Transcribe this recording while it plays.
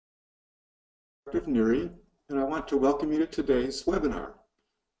NERI, and I want to welcome you to today's webinar,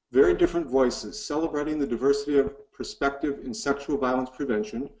 Very Different Voices, Celebrating the Diversity of Perspective in Sexual Violence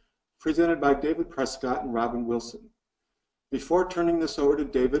Prevention, presented by David Prescott and Robin Wilson. Before turning this over to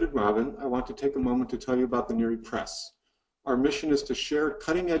David and Robin, I want to take a moment to tell you about the NERI Press. Our mission is to share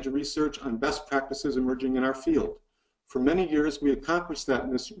cutting-edge research on best practices emerging in our field. For many years, we accomplished that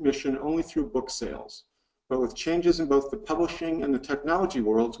mission only through book sales. But with changes in both the publishing and the technology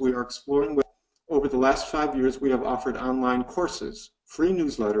worlds we are exploring over the last 5 years, we have offered online courses, free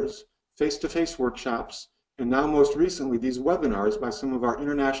newsletters, face-to-face workshops, and now most recently these webinars by some of our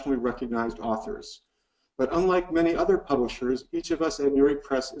internationally recognized authors. But unlike many other publishers, each of us at NERI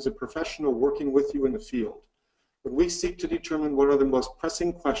Press is a professional working with you in the field. When we seek to determine what are the most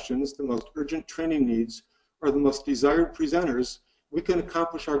pressing questions, the most urgent training needs, or the most desired presenters, we can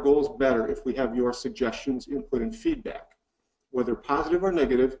accomplish our goals better if we have your suggestions, input, and feedback. Whether positive or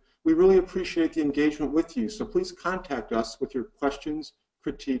negative, we really appreciate the engagement with you, so please contact us with your questions,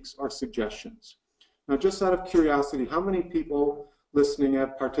 critiques, or suggestions. Now, just out of curiosity, how many people listening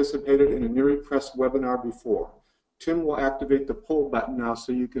have participated in a NERI Press webinar before? Tim will activate the poll button now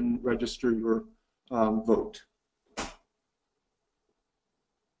so you can register your vote.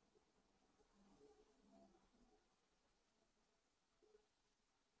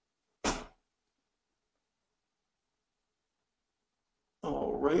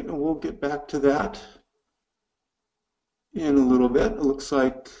 All right, and we'll get back to that in a little bit. It looks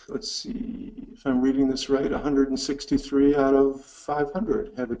like, let's see, if I'm reading this right, 163 out of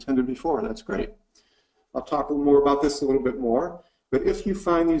 500 have attended before. That's great. I'll talk a little more about this a little bit more. But if you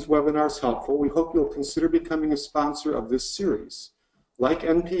find these webinars helpful, we hope you'll consider becoming a sponsor of this series. Like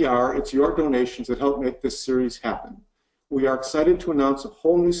NPR, it's your donations that help make this series happen. We are excited to announce a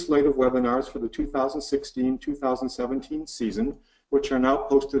whole new slate of webinars for the 2016-2017 season, which are now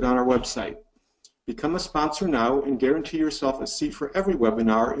posted on our website. Become a sponsor now and guarantee yourself a seat for every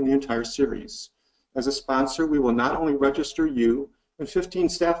webinar in the entire series. As a sponsor, we will not only register you and 15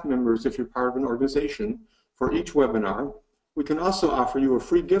 staff members if you're part of an organization for each webinar, we can also offer you a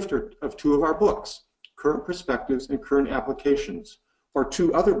free gift of 2 of our books, Current Perspectives and Current Applications, or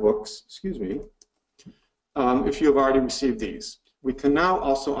 2 other books, if you have already received these. We can now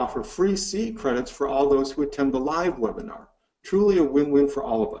also offer free CE credits for all those who attend the live webinar. Truly a win-win for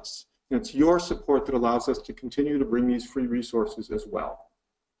all of us. And it's your support that allows us to continue to bring these free resources as well.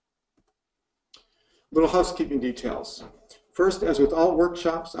 Little housekeeping details. First, as with all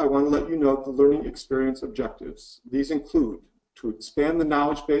workshops, I want to let you know the learning experience objectives. These include to expand the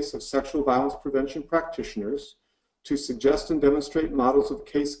knowledge base of sexual violence prevention practitioners, to suggest and demonstrate models of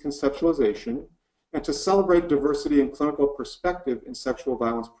case conceptualization, and to celebrate diversity and clinical perspective in sexual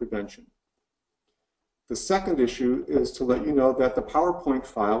violence prevention. The second issue is to let you know that the PowerPoint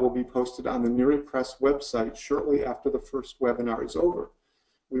file will be posted on the NERI Press website shortly after the first webinar is over.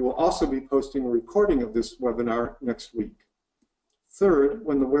 We will also be posting a recording of this webinar next week. Third,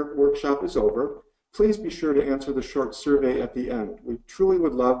 when the workshop is over, please be sure to answer the short survey at the end. We truly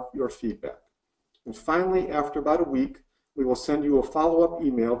would love your feedback. And finally, after about a week, we will send you a follow-up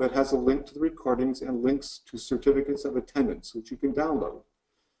email that has a link to the recordings and links to certificates of attendance, which you can download.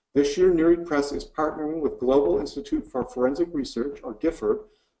 This year, NERI Press is partnering with Global Institute for Forensic Research, or GIFR,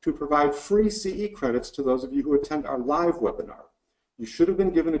 to provide free CE credits to those of you who attend our live webinar. You should have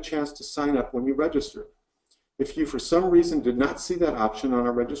been given a chance to sign up when you registered. If you, for some reason, did not see that option on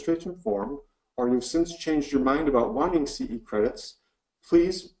our registration form, or you've since changed your mind about wanting CE credits,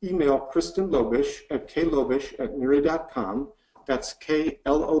 please email Kristen Lobish at klobish@neri.com. That's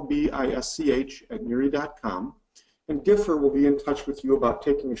KLOBISCH@neri.com. And GIFR will be in touch with you about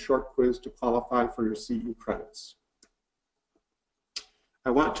taking a short quiz to qualify for your CE credits. I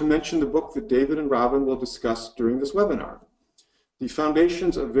want to mention the book that David and Robin will discuss during this webinar. The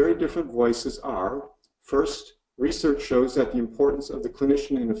foundations of Very Different Voices are, first, research shows that the importance of the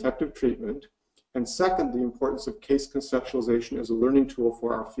clinician in effective treatment, and second, the importance of case conceptualization as a learning tool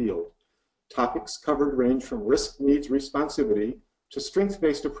for our field. Topics covered range from risk, needs, responsivity, to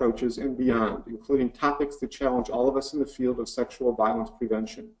strength-based approaches and beyond, including topics that challenge all of us in the field of sexual violence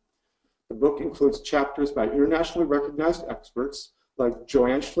prevention. The book includes chapters by internationally recognized experts like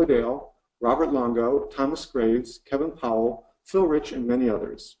Joanne Schledale, Robert Longo, Thomas Graves, Kevin Powell, Phil Rich, and many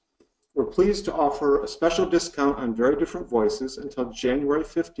others. We're pleased to offer a special discount on Very Different Voices until January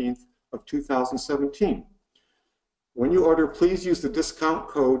 15th of 2017. When you order, please use the discount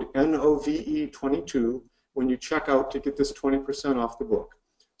code NOVE22 when you check out to get this 20% off the book.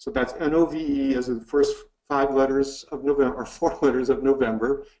 So that's NOVE as the first 5 letters of November, or 4 letters of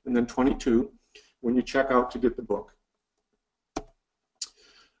November, and then 22 when you check out to get the book.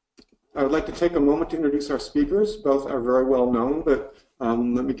 I would like to take a moment to introduce our speakers. Both are very well known, but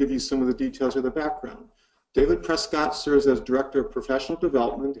let me give you some of the details of their background. David Prescott serves as Director of Professional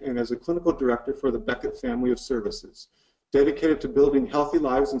Development and as a Clinical Director for the Beckett Family of Services. Dedicated to building healthy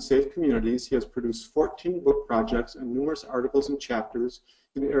lives and safe communities, he has produced 14 book projects and numerous articles and chapters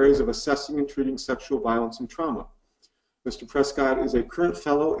in areas of assessing and treating sexual violence and trauma. Mr. Prescott is a current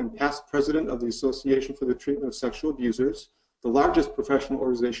fellow and past president of the Association for the Treatment of Sexual Abusers, the largest professional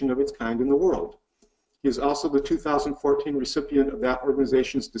organization of its kind in the world. He is also the 2014 recipient of that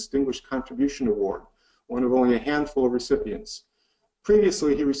organization's Distinguished Contribution Award, one of only a handful of recipients.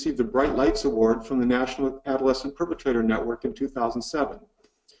 Previously, he received the Bright Lights Award from the National Adolescent Perpetrator Network in 2007.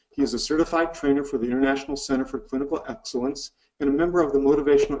 He is a certified trainer for the International Center for Clinical Excellence and a member of the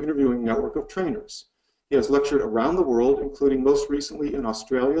Motivational Interviewing Network of Trainers. He has lectured around the world, including most recently in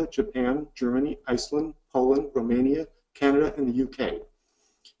Australia, Japan, Germany, Iceland, Poland, Romania, Canada, and the UK.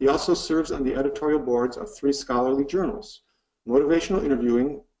 He also serves on the editorial boards of 3 scholarly journals: Motivational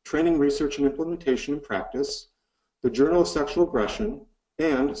Interviewing, Training, Research, and Implementation in Practice, the Journal of Sexual Aggression,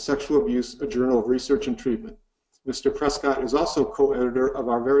 and Sexual Abuse, a Journal of Research and Treatment. Mr. Prescott is also co-editor of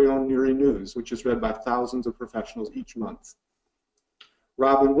our very own NERI News, which is read by thousands of professionals each month.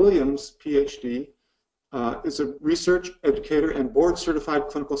 Robin Williams, Ph.D., is a research educator and board-certified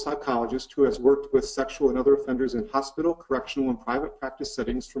clinical psychologist who has worked with sexual and other offenders in hospital, correctional, and private practice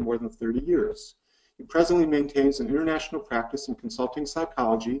settings for more than 30 years. He presently maintains an international practice in consulting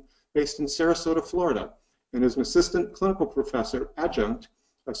psychology based in Sarasota, Florida, and is an assistant clinical professor adjunct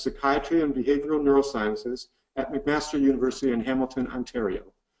of psychiatry and behavioral neurosciences at McMaster University in Hamilton, Ontario.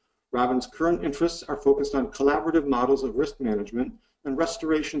 Robin's current interests are focused on collaborative models of risk management and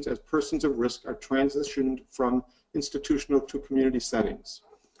restorations as persons of risk are transitioned from institutional to community settings.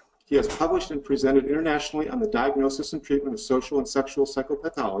 He has published and presented internationally on the diagnosis and treatment of social and sexual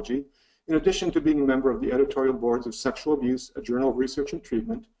psychopathology, in addition to being a member of the editorial boards of Sexual Abuse, a Journal of Research and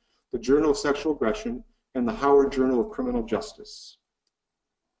Treatment, the Journal of Sexual Aggression, and the Howard Journal of Criminal Justice.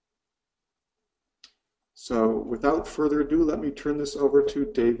 So without further ado, let me turn this over to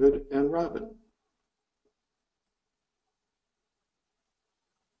David and Robin.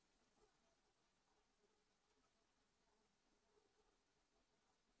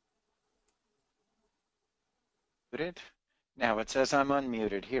 Now it says I'm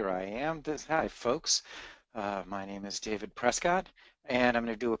unmuted. Here I am. Hi, folks. My name is David Prescott, and I'm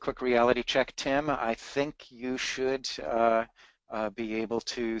going to do a quick reality check. Tim, I think you should be able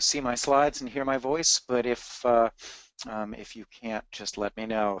to see my slides and hear my voice, but if you can't, just let me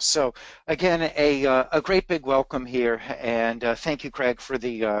know. So again, a great big welcome here, and thank you, Craig, for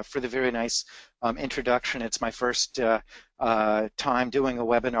the very nice introduction. It's my first time doing a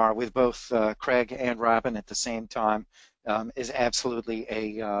webinar with both Craig and Robin at the same time. Is absolutely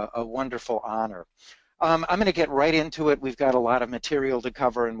a wonderful honor. I'm going to get right into it. We've got a lot of material to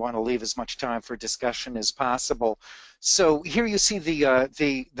cover and want to leave as much time for discussion as possible. So here you see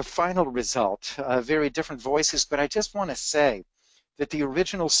the final result, very different voices, but I just want to say that the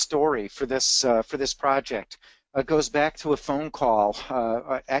original story for this project goes back to a phone call,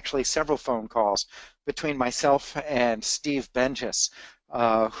 actually several phone calls, between myself and Steve Benjis,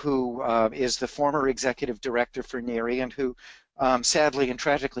 who is the former executive director for NERI and who sadly and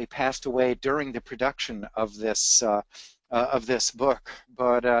tragically passed away during the production of this book.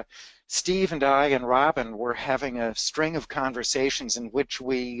 But Steve and I and Robin were having a string of conversations in which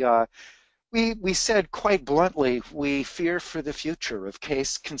we said quite bluntly, we fear for the future of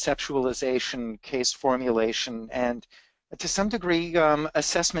case conceptualization, case formulation, and to some degree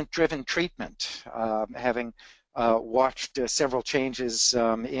assessment-driven treatment, having watched several changes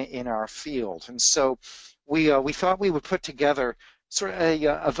in our field. And so we thought we would put together sort of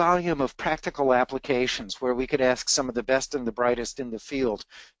a volume of practical applications where we could ask some of the best and the brightest in the field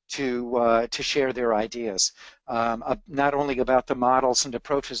to share their ideas, not only about the models and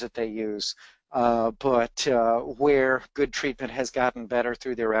approaches that they use, but where good treatment has gotten better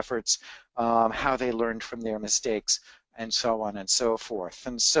through their efforts, how they learned from their mistakes, and so on and so forth.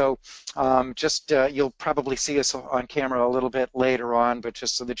 And so you'll probably see us on camera a little bit later on, but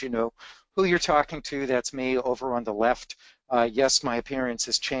just so that you know who you're talking to, that's me over on the left. Yes, my appearance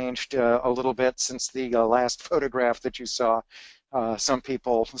has changed a little bit since the last photograph that you saw. Some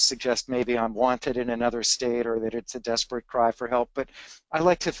people suggest maybe I'm wanted in another state or that it's a desperate cry for help. But I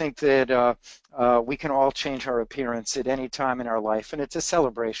like to think that we can all change our appearance at any time in our life. And it's a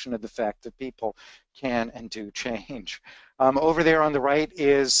celebration of the fact that people can and do change. Over there on the right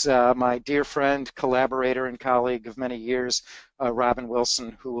is my dear friend, collaborator, and colleague of many years, Robin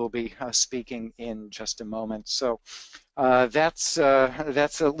Wilson, who will be speaking in just a moment. So that's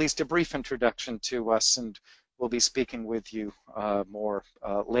at least a brief introduction to us, and we'll be speaking with you more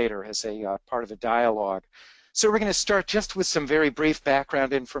later as a part of the dialogue. So we're going to start just with some very brief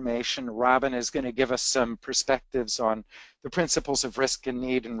background information. Robin is going to give us some perspectives on the principles of risk and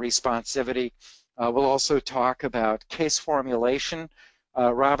need and responsivity. We'll also talk about case formulation.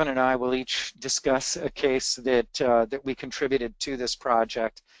 Robin and I will each discuss a case that we contributed to this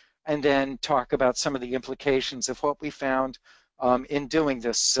project, and then talk about some of the implications of what we found in doing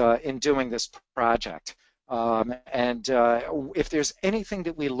this project. If there's anything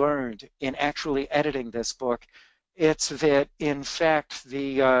that we learned in actually editing this book, it's that in fact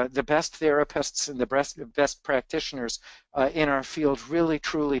the best therapists and the best practitioners in our field really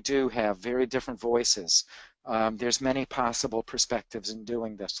truly do have very different voices. There's many possible perspectives in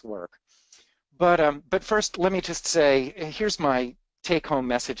doing this work. But first, let me just say, here's my take-home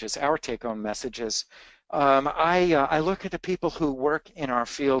messages, our take-home messages. I look at the people who work in our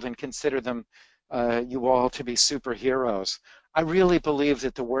field and consider them, you all, to be superheroes. I really believe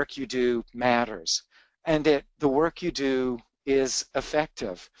that the work you do matters, and that the work you do is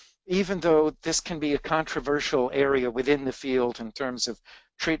effective. Even though this can be a controversial area within the field in terms of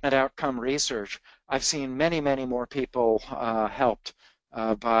treatment outcome research, I've seen many, many more people helped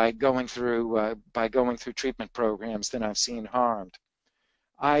by going through treatment programs than I've seen harmed.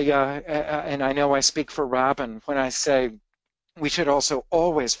 And I know I speak for Robin when I say we should also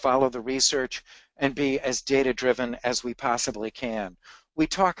always follow the research and be as data-driven as we possibly can. We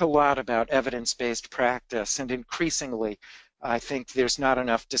talk a lot about evidence-based practice, and increasingly, I think there's not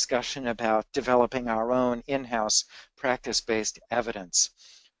enough discussion about developing our own in-house practice-based evidence.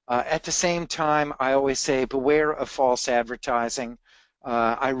 At the same time, I always say beware of false advertising.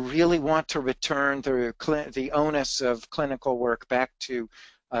 I really want to return the onus of clinical work back to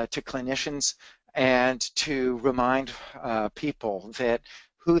clinicians, and to remind people that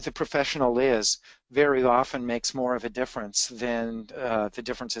who the professional is very often makes more of a difference than the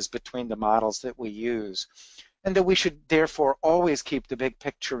differences between the models that we use. And that we should therefore always keep the big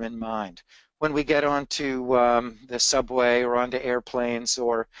picture in mind. When we get onto the subway or onto airplanes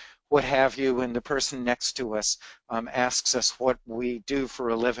or what have you, and the person next to us asks us what we do for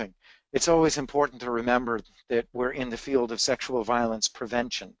a living, it's always important to remember that we're in the field of sexual violence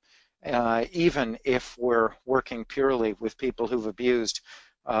prevention, even if we're working purely with people who've abused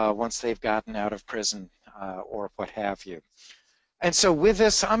once they've gotten out of prison or what have you. And so with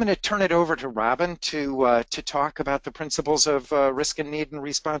this, I'm going to turn it over to Robin to talk about the principles of risk and need and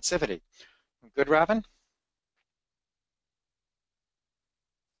responsivity. Good, Robin?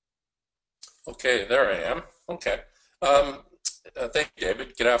 Okay, there I am. Okay. Thank you,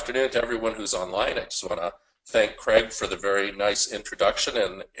 David. Good afternoon to everyone who's online. I just want to thank Craig for the very nice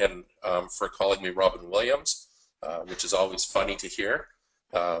introduction and for calling me Robin Williams, which is always funny to hear.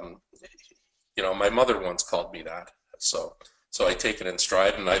 You know, my mother once called me that, so I take it in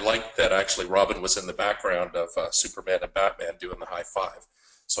stride, and I like that actually Robin was in the background of Superman and Batman doing the high five.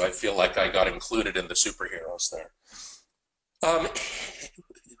 So I feel like I got included in the superheroes there.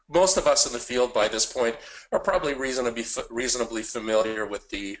 Most of us in the field by this point are probably reasonably familiar with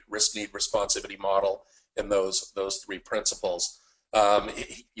the risk-need responsivity model and those three principles.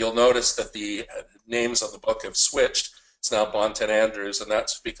 You'll notice that the names of the book have switched. It's now Bonten Andrews, and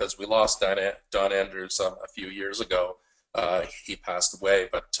that's because we lost Don Andrews a few years ago. He passed away,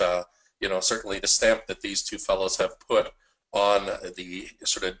 but you know, certainly the stamp that these two fellows have put on the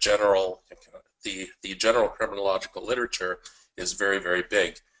sort of general, the general criminological literature is very, very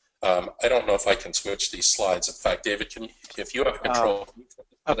big. I don't know if I can switch these slides. In fact, David, if you have control.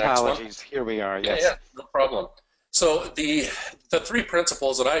 Apologies. Here we are. Yes. Yeah, no problem. So the three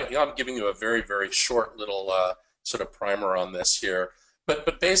principles, and I'm giving you a very, very short little sort of primer on this here,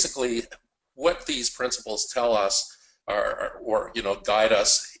 but basically what these principles tell us or you know, guide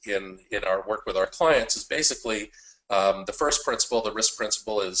us in our work with our clients is basically the first principle, the risk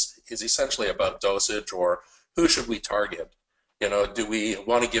principle, is essentially about dosage, or who should we target. You know, do we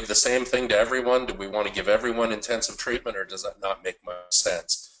want to give the same thing to everyone? Do we want to give everyone intensive treatment, or does that not make much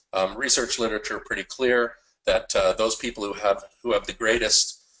sense? Research literature pretty clear that those people who have the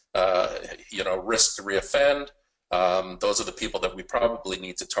greatest you know, risk to reoffend, those are the people that we probably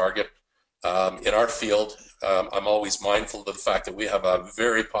need to target In our field, I'm always mindful of the fact that we have a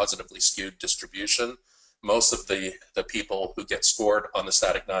very positively skewed distribution. Most of the people who get scored on the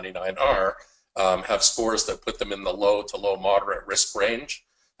static 99R have scores that put them in the low to low moderate risk range.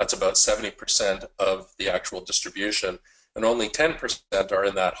 That's about 70% of the actual distribution, and only 10% are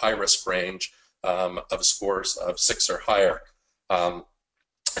in that high risk range of scores of 6 or higher.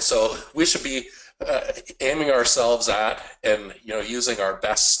 So we should be aiming ourselves at and using our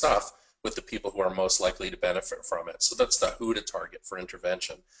best stuff with the people who are most likely to benefit from it. So that's the who to target for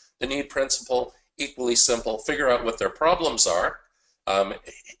intervention. The need principle, equally simple, figure out what their problems are.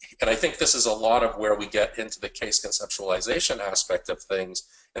 And I think this is a lot of where we get into the case conceptualization aspect of things,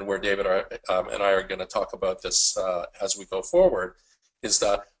 and where David and I are going to talk about this as we go forward, is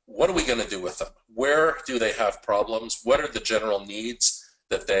that what are we going to do with them? Where do they have problems? What are the general needs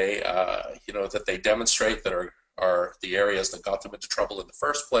that they, that they demonstrate that are the areas that got them into trouble in the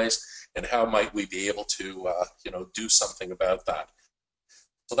first place, and how might we be able to, do something about that?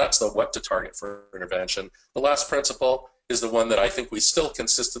 So that's the what to target for intervention. The last principle is the one that I think we still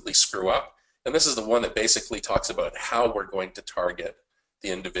consistently screw up, and this is the one that basically talks about how we're going to target the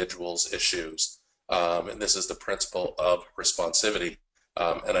individual's issues. And this is the principle of responsivity.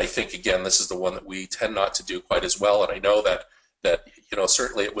 And I think, again, this is the one that we tend not to do quite as well, and I know that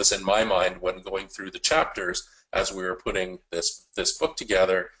certainly it was in my mind when going through the chapters as we were putting this book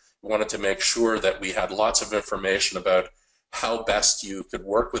together. We wanted to make sure that we had lots of information about how best you could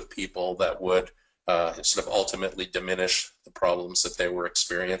work with people that would sort of ultimately diminish the problems that they were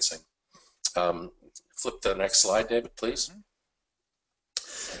experiencing. Flip to the next slide, David, please.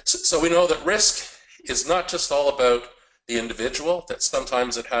 So we know that risk is not just all about the individual, that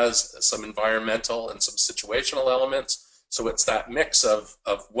sometimes it has some environmental and some situational elements. So it's that mix of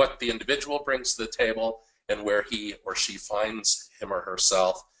what the individual brings to the table and where he or she finds him or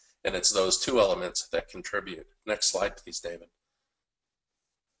herself. And it's those two elements that contribute. Next slide, please, David.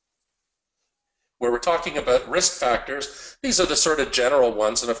 Where we're talking about risk factors, these are the sort of general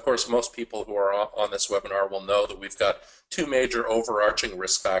ones. And of course, most people who are on this webinar will know that we've got two major overarching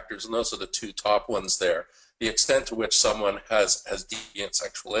risk factors, and those are the two top ones there. The extent to which someone has deviant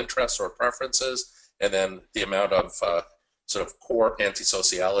sexual interests or preferences, and then the amount of sort of core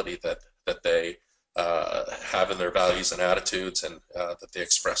antisociality that they have in their values and attitudes, and that they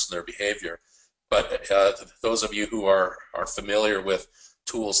express in their behavior. But those of you who are familiar with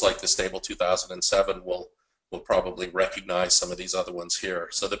tools like the Stable 2007 will probably recognize some of these other ones here.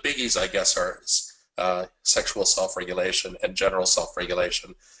 So the biggies, I guess, are sexual self-regulation and general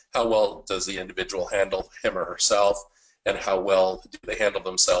self-regulation. How well does the individual handle him or herself, and how well do they handle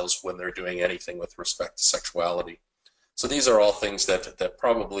themselves when they're doing anything with respect to sexuality? So these are all things that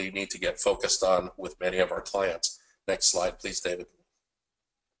probably need to get focused on with many of our clients. Next slide, please, David.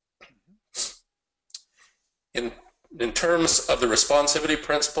 In terms of the responsivity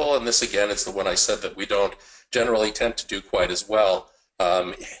principle, and this again is the one I said that we don't generally tend to do quite as well.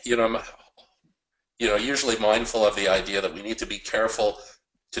 Usually mindful of the idea that we need to be careful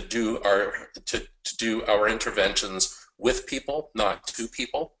to do our interventions with people, not to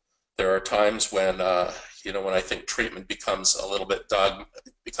people. There are times when when I think treatment becomes a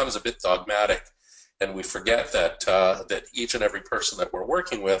bit dogmatic, and we forget that each and every person that we're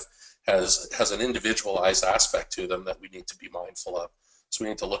working with has an individualized aspect to them that we need to be mindful of. So we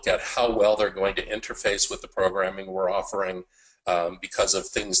need to look at how well they're going to interface with the programming we're offering because of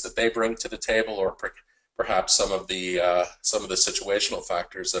things that they bring to the table, or perhaps some of the situational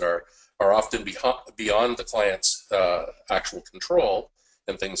factors that are often beyond the client's actual control,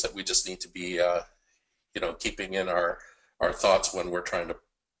 and things that we just need to be keeping in our thoughts when we're trying to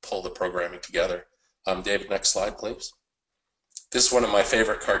pull the programming together. David, next slide, please. This is one of my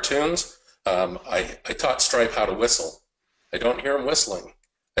favorite cartoons. I taught Stripe how to whistle. I don't hear him whistling.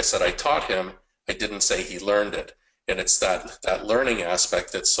 I said I taught him. I didn't say he learned it. And it's that learning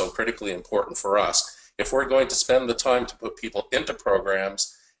aspect that's so critically important for us. If we're going to spend the time to put people into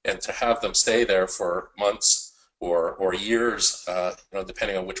programs and to have them stay there for months or years,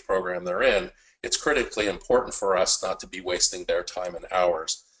 depending on which program they're in, it's critically important for us not to be wasting their time and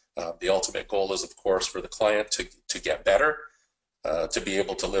hours. The ultimate goal is, of course, for the client to get better, to be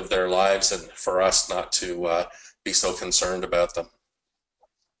able to live their lives, and for us not to be so concerned about them.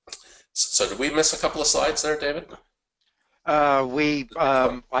 So did we miss a couple of slides there, David?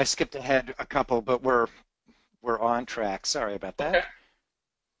 I skipped ahead a couple, but we're on track. Sorry about that. Okay.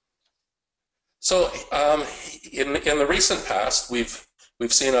 So in the recent past, we've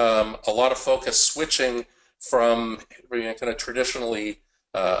seen a lot of focus switching from kind of traditionally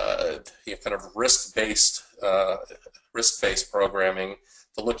kind of risk-based programming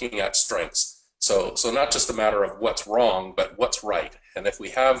to looking at strengths. So not just a matter of what's wrong, but what's right. And if we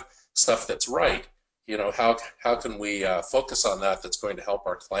have stuff that's right, how can we focus on that that's going to help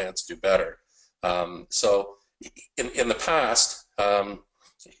our clients do better? So in the past,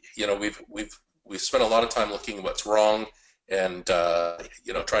 we've spent a lot of time looking at what's wrong and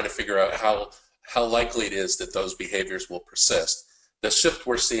trying to figure out how likely it is that those behaviors will persist. The shift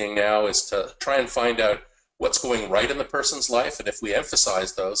we're seeing now is to try and find out what's going right in the person's life, and if we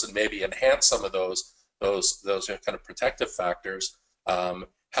emphasize those and maybe enhance some of those kind of protective factors,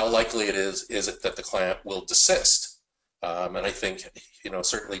 how likely is it that the client will desist? And I think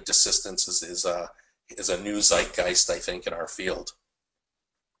certainly desistance is a new zeitgeist, I think, in our field.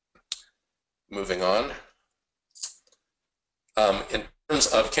 Moving on. In terms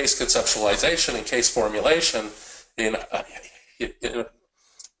of case conceptualization and case formulation,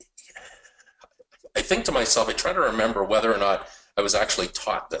 I think to myself, I try to remember whether or not I was actually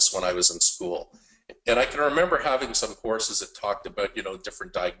taught this when I was in school. And I can remember having some courses that talked about,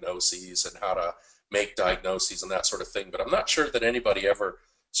 different diagnoses and how to make diagnoses and that sort of thing. But I'm not sure that anybody ever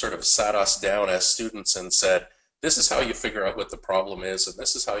sort of sat us down as students and said, this is how you figure out what the problem is, and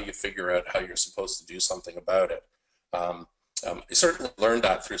this is how you figure out how you're supposed to do something about it. I certainly learned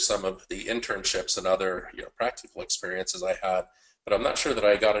that through some of the internships and other practical experiences I had, but I'm not sure that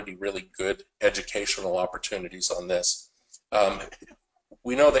I got any really good educational opportunities on this.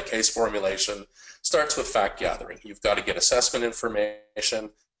 We know that case formulation starts with fact gathering. You've got to get assessment information.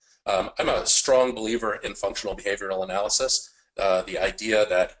 I'm a strong believer in functional behavioral analysis, the idea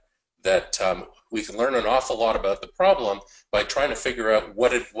that we can learn an awful lot about the problem by trying to figure out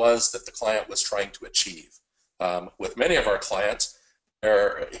what it was that the client was trying to achieve. With many of our clients,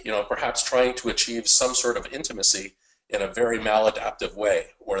 they're perhaps trying to achieve some sort of intimacy in a very maladaptive way,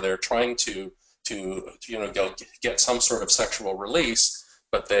 or they're trying to get some sort of sexual release,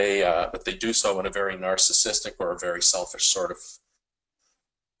 but they do so in a very narcissistic or a very selfish sort of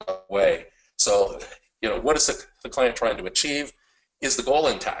way. So what is the client trying to achieve? Is the goal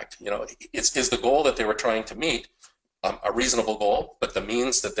intact? Is the goal that they were trying to meet a reasonable goal, but the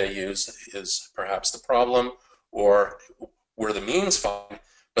means that they use is perhaps the problem, or were the means fine,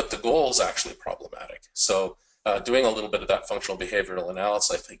 but the goal is actually problematic? So doing a little bit of that functional behavioral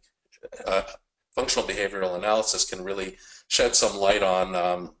analysis, I think functional behavioral analysis can really shed some light on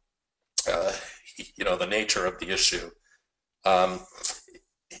the nature of the issue.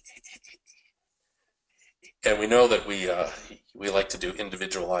 And we know that we like to do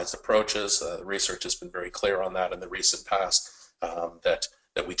individualized approaches. The research has been very clear on that in the recent past,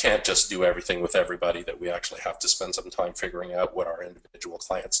 that we can't just do everything with everybody, that we actually have to spend some time figuring out what our individual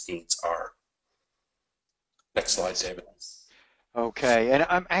clients' needs are. Next slide, David. Okay, and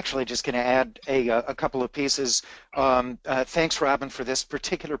I'm actually just going to add a couple of pieces. Thanks, Robin, for this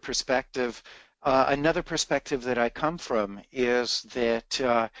particular perspective. Another perspective that I come from is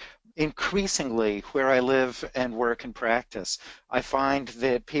that increasingly where I live and work and practice, I find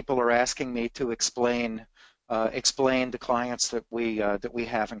that people are asking me to explain the clients that we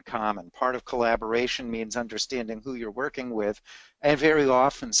have in common. Part of collaboration means understanding who you're working with, and very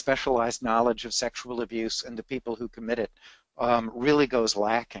often specialized knowledge of sexual abuse and the people who commit it really goes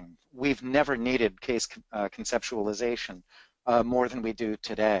lacking. We've never needed case conceptualization more than we do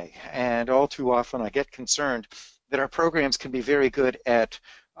today, and all too often I get concerned that our programs can be very good at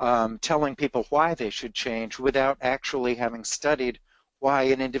telling people why they should change without actually having studied why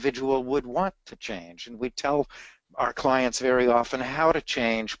an individual would want to change. And we tell our clients very often how to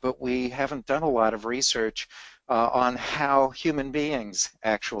change, but we haven't done a lot of research on how human beings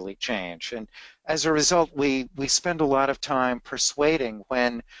actually change. And as a result, we spend a lot of time persuading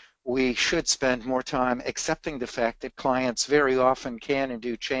when we should spend more time accepting the fact that clients very often can and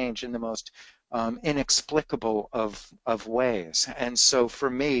do change in the most inexplicable of ways. And so for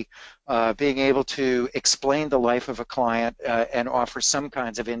me, being able to explain the life of a client and offer some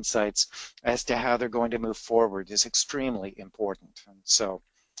kinds of insights as to how they're going to move forward is extremely important. And so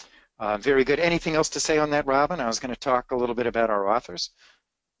very good. Anything else to say on that, Robin? I was going to talk a little bit about our authors.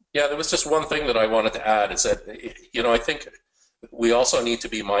 Yeah, there was just one thing that I wanted to add, is that I think we also need to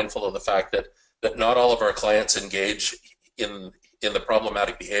be mindful of the fact that not all of our clients engage in the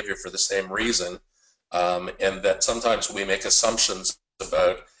problematic behavior for the same reason, and that sometimes we make assumptions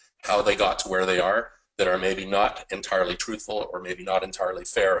about how they got to where they are that are maybe not entirely truthful or maybe not entirely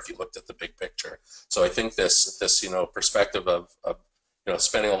fair if you looked at the big picture. So I think this perspective of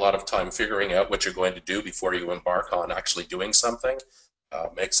spending a lot of time figuring out what you're going to do before you embark on actually doing something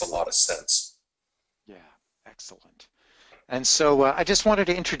makes a lot of sense. Yeah, excellent. And so I just wanted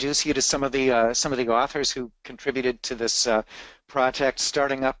to introduce you to some of the authors who contributed to this project.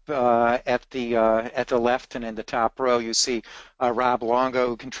 Starting up at the left and in the top row, you see Rob Longo,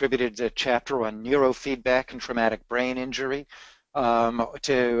 who contributed a chapter on neurofeedback and traumatic brain injury. To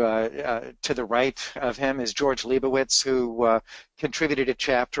the right of him is George Leibowitz, who contributed a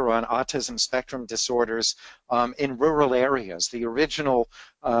chapter on autism spectrum disorders in rural areas. The original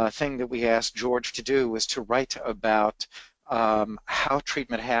thing that we asked George to do was to write about how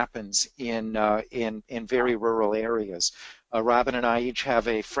treatment happens in very rural areas. Robin and I each have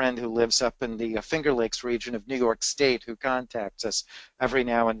a friend who lives up in the Finger Lakes region of New York State who contacts us every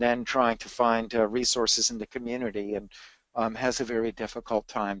now and then trying to find resources in the community, and has a very difficult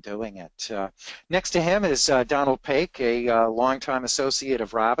time doing it. Next to him is Donald Paik, a longtime associate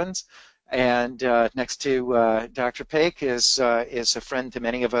of Robin's. And next to Dr. Paik is a friend to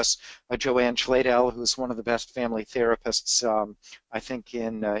many of us, Joanne Schladel, who's one of the best family therapists, I think,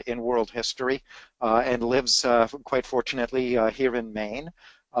 in world history, and lives, quite fortunately, here in Maine.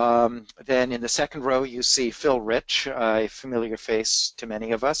 Then in the second row, you see Phil Rich, a familiar face to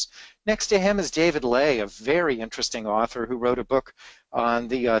many of us. Next to him is David Ley, a very interesting author who wrote a book on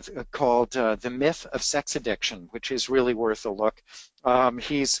called The Myth of Sex Addiction, which is really worth a look.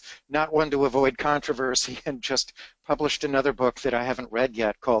 He's not one to avoid controversy and just published another book that I haven't read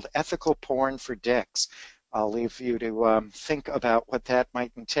yet called Ethical Porn for Dicks. I'll leave you to think about what that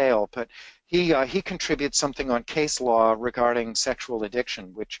might entail, but he contributes something on case law regarding sexual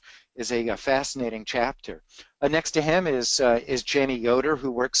addiction, which is a fascinating chapter. Next to him is Jamie Yoder,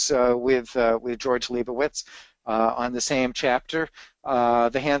 who works with George Leibowitz on the same chapter.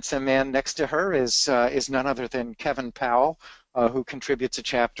 The handsome man next to her is none other than Kevin Powell, who contributes a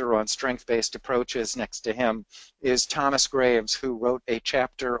chapter on strength-based approaches. Next to him is Thomas Graves, who wrote a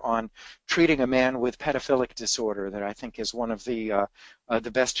chapter on treating a man with pedophilic disorder that I think is one of the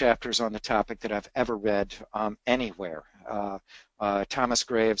best chapters on the topic that I've ever read anywhere. Thomas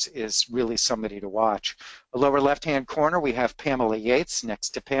Graves is really somebody to watch. The lower left-hand corner, we have Pamela Yates.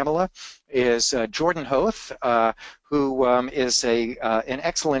 Next to Pamela is Jordan Hoth, who is an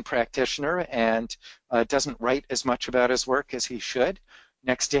excellent practitioner and doesn't write as much about his work as he should.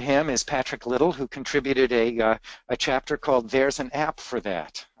 Next to him is Patrick Little, who contributed a chapter called There's an App for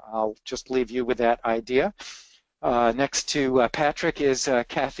That. I'll just leave you with that idea. Next to Patrick is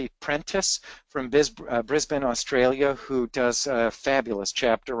Kathy Prentice from Brisbane, Australia, who does a fabulous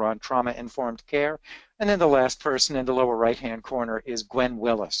chapter on trauma-informed care. And then the last person in the lower right-hand corner is Gwen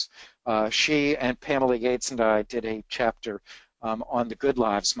Willis. She and Pamela Yates and I did a chapter on the Good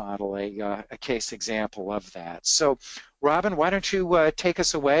Lives model, a case example of that. So, Robin, why don't you take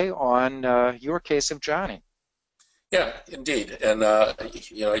us away on your case of Johnny? Yeah, indeed. And I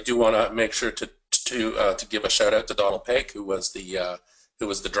do want to make sure to give a shout out to Donald Paik, who was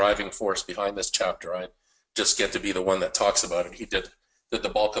the driving force behind this chapter. I just get to be the one that talks about it. He did the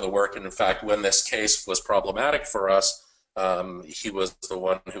bulk of the work, and in fact, when this case was problematic for us, he was the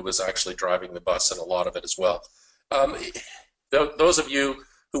one who was actually driving the bus in a lot of it as well. Those of you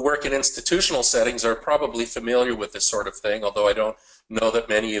who work in institutional settings are probably familiar with this sort of thing, although I don't know that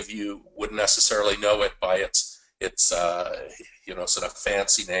many of you would necessarily know it by its sort of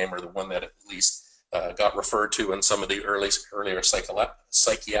fancy name, or the one that at least got referred to in some of the earlier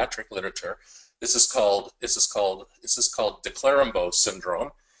psychiatric literature. This is called de Clerambault's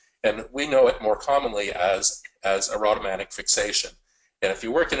syndrome, and we know it more commonly as erotomanic fixation. And if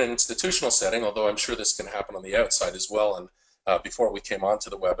you work in an institutional setting, although I'm sure this can happen on the outside as well, and before we came onto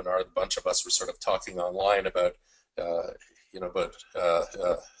the webinar, a bunch of us were sort of talking online about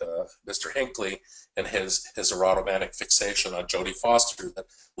Mr. Hinckley and his erotomanic fixation on Jodie Foster that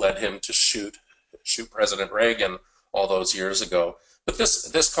led him to shoot President Reagan all those years ago. But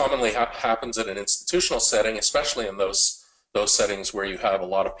this commonly happens in an institutional setting, especially in those settings where you have a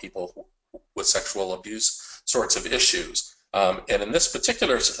lot of people with sexual abuse sorts of issues. And in this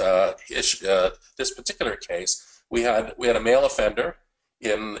particular case, we had a male offender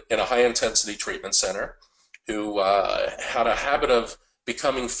in a high-intensity treatment center who had a habit of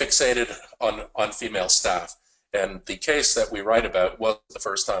becoming fixated on female staff. And the case that we write about was the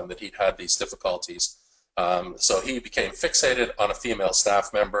first time that he'd had these difficulties. So he became fixated on a female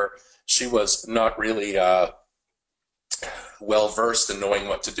staff member. She was not really well-versed in knowing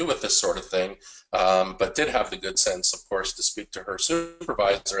what to do with this sort of thing, but did have the good sense, of course, to speak to her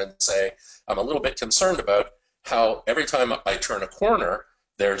supervisor and say, I'm a little bit concerned about how every time I turn a corner,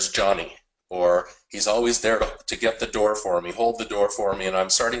 there's Johnny, or he's always there to get the door for me, hold the door for me, and I'm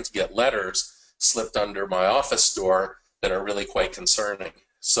starting to get letters slipped under my office door that are really quite concerning.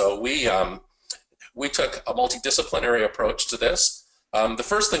 So we we took a multidisciplinary approach to this. The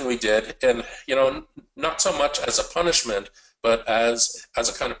first thing we did, and not so much as a punishment, but as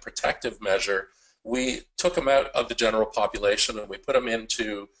a kind of protective measure, we took him out of the general population and we put him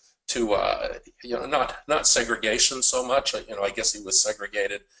into not segregation so much. I guess he was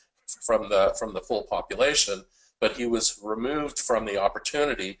segregated from the full population, but he was removed from the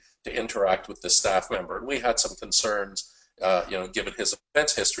opportunity to interact with the staff member. And we had some concerns, given his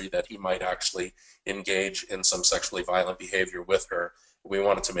offense history, that he might actually engage in some sexually violent behavior with her. We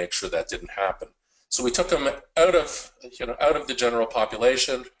wanted to make sure that didn't happen. So we took him out of the general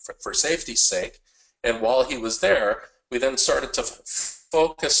population for safety's sake. And while he was there, we then started to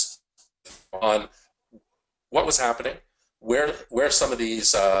focus on what was happening, where some of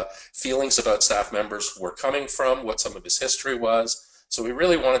these feelings about staff members were coming from, what some of his history was. So we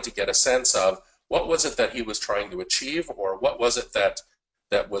really wanted to get a sense of what was it that he was trying to achieve, or what was it that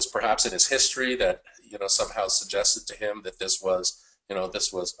was perhaps in his history that somehow suggested to him that this was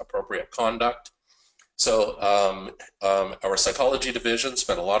appropriate conduct. So our psychology division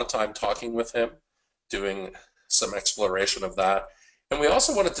spent a lot of time talking with him, doing some exploration of that. And we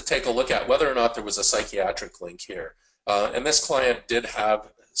also wanted to take a look at whether or not there was a psychiatric link here. And this client did have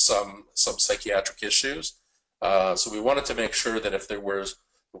some psychiatric issues. So we wanted to make sure that if there was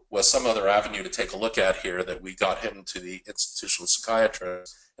some other avenue to take a look at here, that we got him to the institutional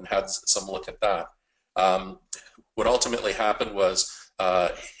psychiatrist and had some look at that. What ultimately happened was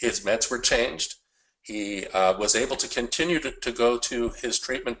his meds were changed. He was able to continue to go to his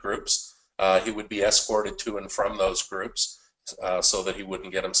treatment groups. He would be escorted to and from those groups so that he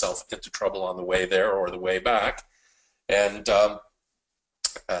wouldn't get himself into trouble on the way there or the way back. And got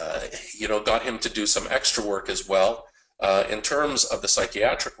him to do some extra work as well. In terms of the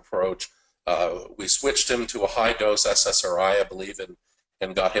psychiatric approach, we switched him to a high-dose SSRI, I believe,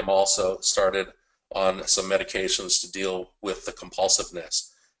 and got him also started on some medications to deal with the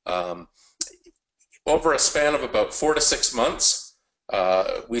compulsiveness. Over a span of about 4 to 6 months,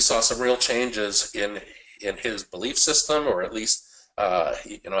 we saw some real changes in his belief system, or at least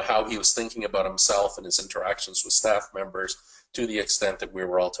how he was thinking about himself and his interactions with staff members, to the extent that we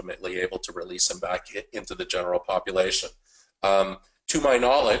were ultimately able to release him back into the general population. To my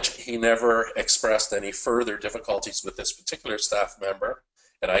knowledge, he never expressed any further difficulties with this particular staff member,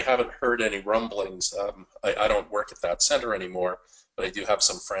 and I haven't heard any rumblings. I don't work at that center anymore, but I do have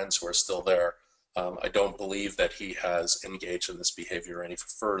some friends who are still there. I don't believe that he has engaged in this behavior any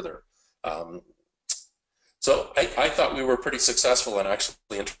further. So I thought we were pretty successful in actually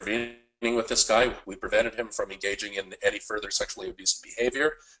intervening with this guy. We prevented him from engaging in any further sexually abusive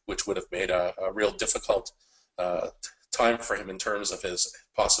behavior, which would have made a real difficult time for him in terms of his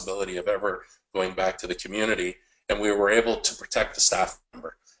possibility of ever going back to the community. And we were able to protect the staff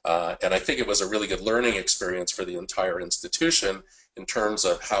member. And I think it was a really good learning experience for the entire institution in terms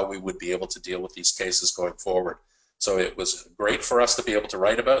of how we would be able to deal with these cases going forward. So it was great for us to be able to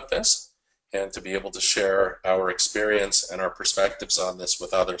write about this and to be able to share our experience and our perspectives on this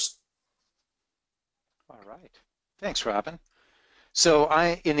with others. All right. Thanks, Robin. So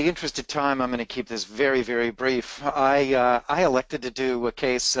in the interest of time, I'm going to keep this very, very brief. I elected to do a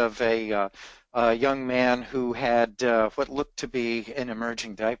case of a young man who had what looked to be an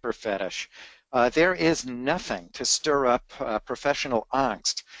emerging diaper fetish. There is nothing to stir up professional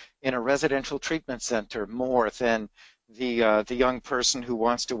angst in a residential treatment center more than the young person who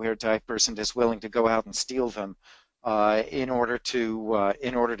wants to wear diapers and is willing to go out and steal them in order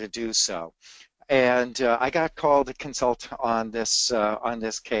to do so. And I got called to consult on this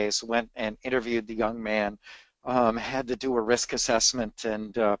case. Went and interviewed the young man. Had to do a risk assessment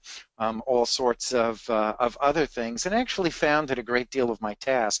and all sorts of other things, and actually found that a great deal of my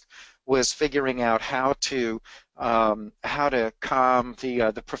task was figuring out how to calm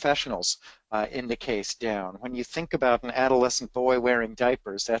the professionals in the case down. When you think about an adolescent boy wearing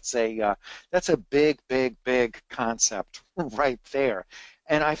diapers, that's a big concept right there.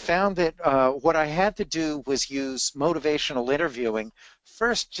 And I found that what I had to do was use motivational interviewing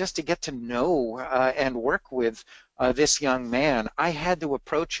first, just to get to know and work with this young man. I had to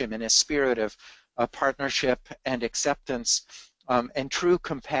approach him in a spirit of partnership and acceptance and true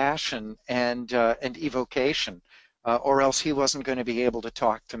compassion and evocation, or else he wasn't going to be able to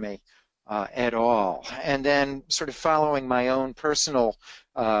talk to me at all. And then sort of following my own personal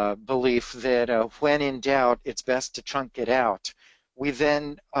belief that when in doubt, it's best to chunk it out. We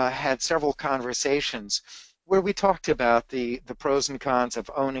then had several conversations where we talked about the pros and cons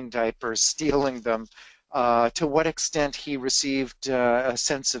of owning diapers, stealing them, to what extent he received a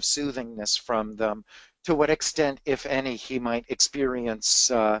sense of soothingness from them, to what extent, if any, he might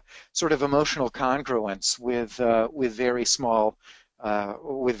experience sort of emotional congruence with very small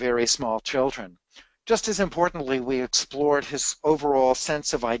children. Just as importantly, we explored his overall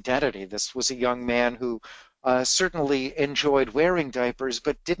sense of identity. This was a young man who certainly enjoyed wearing diapers,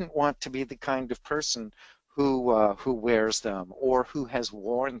 but didn't want to be the kind of person who wears them or who has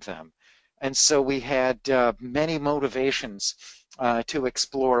worn them. And so we had many motivations to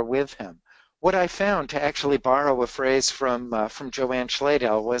explore with him. What I found, to actually borrow a phrase from Joanne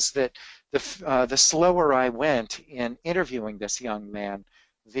Schledel, was that the slower I went in interviewing this young man,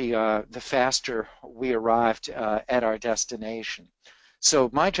 the faster we arrived at our destination. So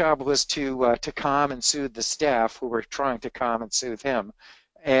my job was to calm and soothe the staff who were trying to calm and soothe him,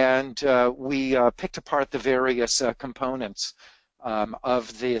 and we picked apart the various components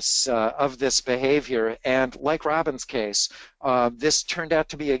of this behavior. And like Robin's case, this turned out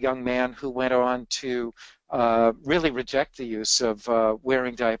to be a young man who went on to really reject the use of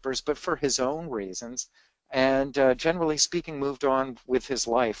wearing diapers, but for his own reasons, and generally speaking, moved on with his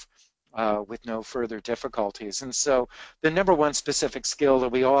life with no further difficulties. And so the number one specific skill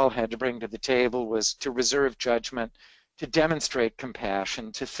that we all had to bring to the table was to reserve judgment, to demonstrate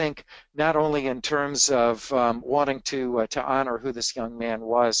compassion, to think not only in terms of wanting to honor who this young man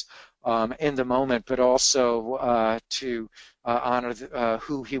was in the moment, but also to honor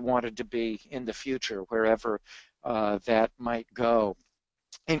who he wanted to be in the future, wherever that might go.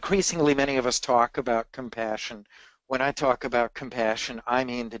 Increasingly, many of us talk about compassion. When I talk about compassion, I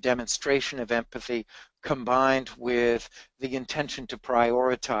mean the demonstration of empathy combined with the intention to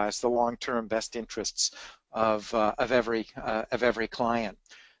prioritize the long-term best interests of every client.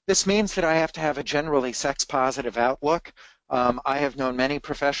 This means that I have to have a generally sex-positive outlook. I have known many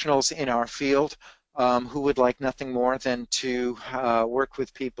professionals in our field who would like nothing more than to work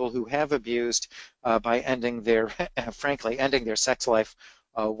with people who have abused by ending their, frankly, ending their sex life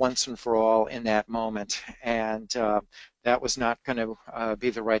once and for all in that moment. And that was not going to be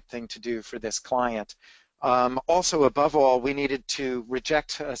the right thing to do for this client. Also, above all, we needed to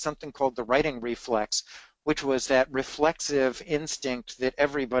reject something called the righting reflex, which was that reflexive instinct that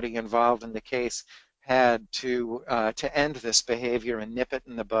everybody involved in the case had to end this behavior and nip it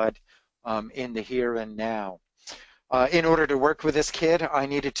in the bud in the here and now. In order to work with this kid, I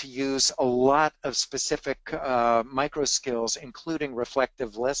needed to use a lot of specific micro skills, including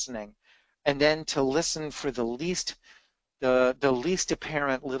reflective listening, and then to listen for the least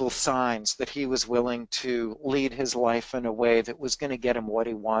apparent little signs that he was willing to lead his life in a way that was going to get him what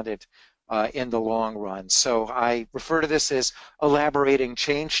he wanted in the long run. So I refer to this as elaborating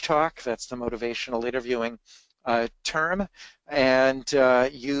change talk. That's the motivational interviewing term, and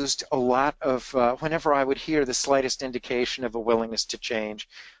used a lot of, whenever I would hear the slightest indication of a willingness to change,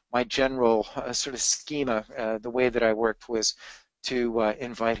 my general sort of schema, the way that I worked was to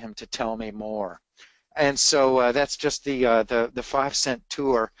invite him to tell me more. And so that's just the 5-cent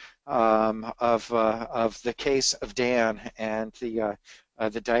tour of the case of Dan and the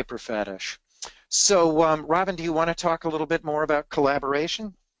diaper fetish. So Robin, do you want to talk a little bit more about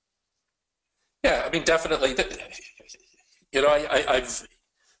collaboration? Yeah, I mean, definitely. You know, I've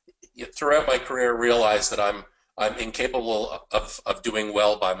throughout my career realized that I'm incapable of doing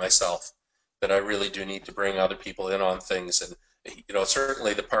well by myself. That I really do need to bring other people in on things, and you know,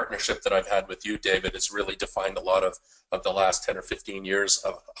 certainly the partnership that I've had with you, David, has really defined a lot of the last 10 or 15 years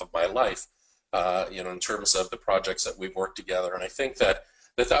of my life. You know, in terms of the projects that we've worked together, and I think that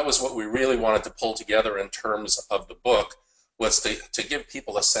was what we really wanted to pull together in terms of the book, was to give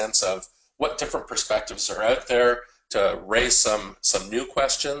people a sense of what different perspectives are out there, to raise some new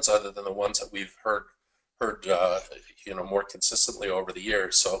questions other than the ones that we've heard you know, more consistently over the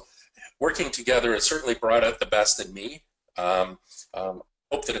years. So working together has certainly brought out the best in me.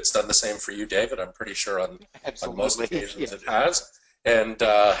 Hope that it's done the same for you, David. I'm pretty sure on most occasions it has. And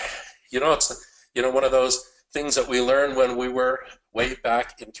you know, it's one of those things that we learned when we were way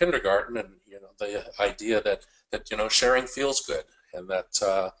back in kindergarten, and you know, the idea that you know, sharing feels good, and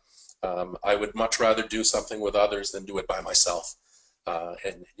that I would much rather do something with others than do it by myself.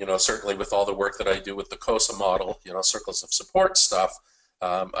 And you know, certainly with all the work that I do with the COSA model, you know, circles of support stuff,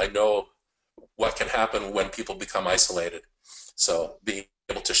 I know what can happen when people become isolated. So being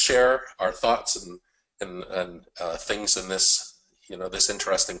able to share our thoughts and things in this, you know, this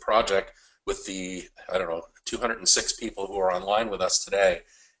interesting project with the, I don't know, 206 people who are online with us today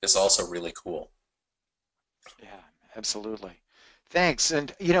is also really cool. Yeah, absolutely. Thanks.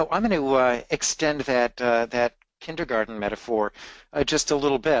 And you know, I'm going to extend that kindergarten metaphor just a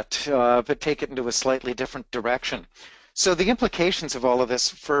little bit, but take it into a slightly different direction. So the implications of all of this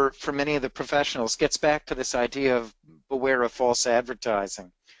for many of the professionals gets back to this idea of beware of false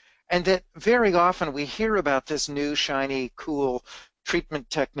advertising. And that very often we hear about this new, shiny, cool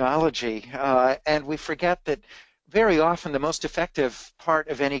treatment technology, and we forget that very often the most effective part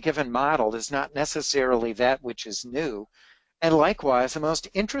of any given model is not necessarily that which is new. And likewise, the most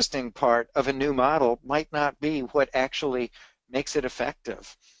interesting part of a new model might not be what actually makes it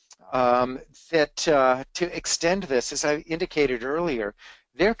effective. To extend this, as I indicated earlier,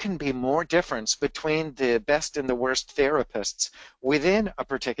 there can be more difference between the best and the worst therapists within a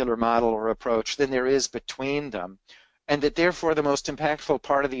particular model or approach than there is between them, and that therefore the most impactful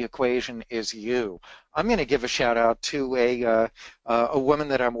part of the equation is you. I'm going to give a shout out to a woman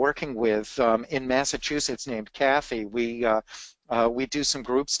that I'm working with in Massachusetts named Kathy. We do some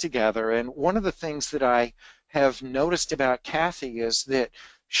groups together, and one of the things that I have noticed about Kathy is that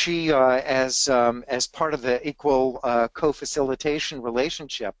she, as part of the equal co-facilitation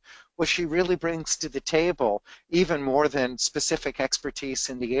relationship, what she really brings to the table, even more than specific expertise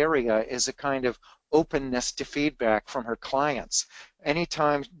in the area, is a kind of openness to feedback from her clients.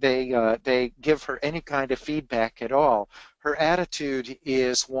 Anytime they give her any kind of feedback at all, her attitude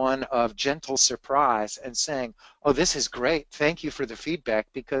is one of gentle surprise and saying, "Oh, this is great. Thank you for the feedback,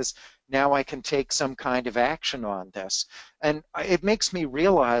 because now I can take some kind of action on this." And it makes me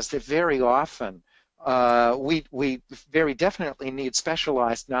realize that very often we very definitely need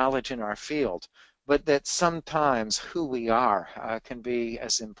specialized knowledge in our field, but that sometimes who we are can be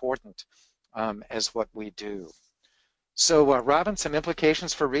as important as what we do. So, Robin, some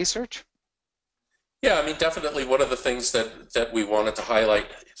implications for research? Yeah, I mean, definitely one of the things that we wanted to highlight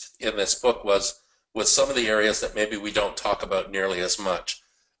in this book was some of the areas that maybe we don't talk about nearly as much.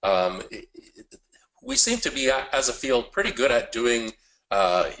 We seem to be, as a field, pretty good at doing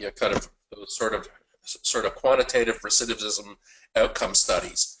kind of sort of quantitative recidivism outcome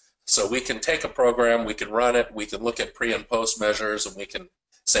studies. So we can take a program, we can run it, we can look at pre and post measures, and we can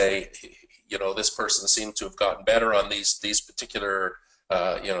say, this person seemed to have gotten better on these particular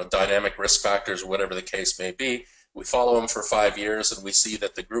dynamic risk factors, or whatever the case may be. We follow them for 5 years, and we see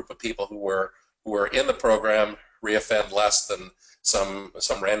that the group of people who were in the program reoffend less than some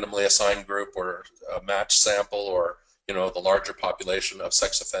randomly assigned group or a matched sample, or the larger population of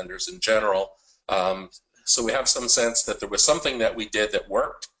sex offenders in general. So we have some sense that there was something that we did that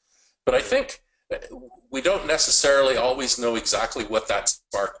worked, but I think we don't necessarily always know exactly what that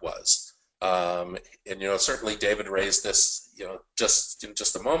spark was. And certainly David raised this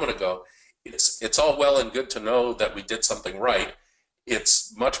just a moment ago. It's all well and good to know that we did something right.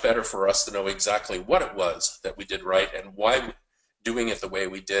 It's much better for us to know exactly what it was that we did right and why doing it the way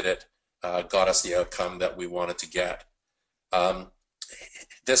we did it got us the outcome that we wanted to get.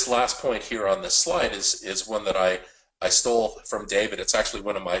 This last point here on this slide is one that I stole from David. It's actually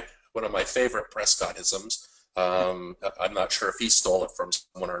one of my favorite Prescottisms. I'm not sure if he stole it from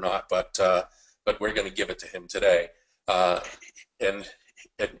someone or not, but we're going to give it to him today. And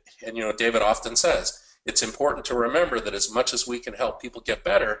David often says it's important to remember that as much as we can help people get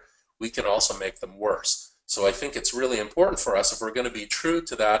better, we can also make them worse. So I think it's really important for us, if we're going to be true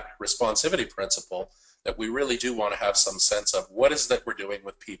to that responsivity principle, that we really do want to have some sense of what is that we're doing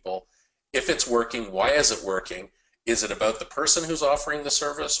with people. If it's working, why is it working? Is it about the person who's offering the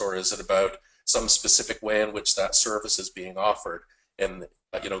service, or is it about some specific way in which that service is being offered? And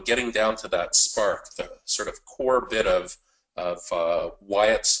getting down to that spark, the sort of core bit of why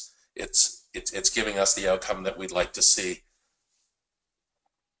it's giving us the outcome that we'd like to see.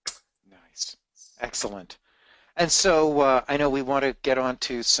 Nice, excellent. And so I know we want to get on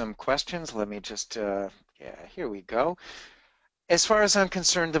to some questions. Let me just, here we go. As far as I'm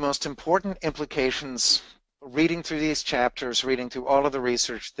concerned, the most important implications, reading through these chapters, reading through all of the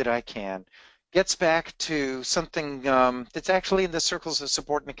research that I can, gets back to something that's actually in the circles of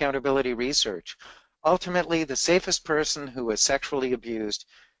support and accountability research. Ultimately, the safest person who is sexually abused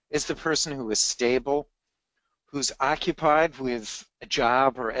is the person who is stable, who's occupied with a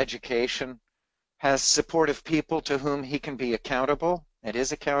job or education, has supportive people to whom he can be accountable and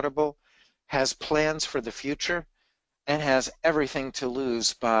is accountable, has plans for the future, and has everything to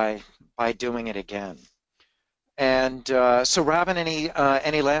lose by doing it again. And so, Robin,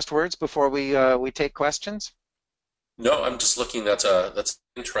 any last words before we take questions? No, I'm just looking. That's an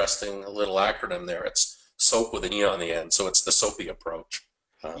interesting little acronym there. It's SOAP with an E on the end, so it's the SOAPy approach.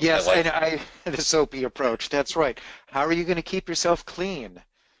 Yes, the SOAPy approach. That's right. How are you going to keep yourself clean?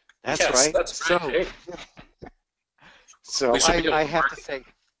 That's yes, right. That's right. So I have to say,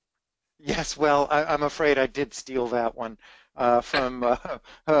 yes. Well, I'm afraid I did steal that one from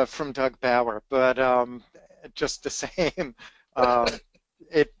Doug Bauer, but just the same. Um,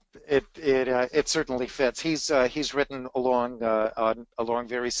 it certainly fits. He's written along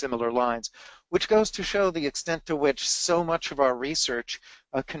very similar lines, which goes to show the extent to which so much of our research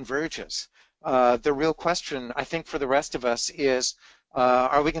converges. The real question, I think, for the rest of us is,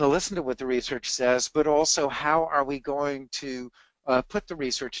 are we going to listen to what the research says, but also how are we going to put the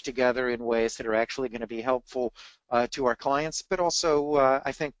research together in ways that are actually going to be helpful to our clients, but also,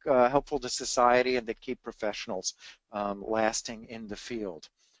 I think, helpful to society and that keep professionals lasting in the field.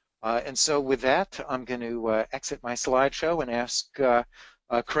 And so with that, I'm going to exit my slideshow and ask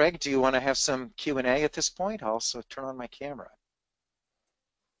Craig, do you want to have some Q&A at this point? I'll also turn on my camera.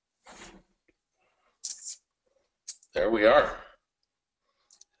 There we are.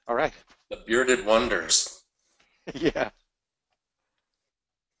 All right. The bearded wonders. Yeah.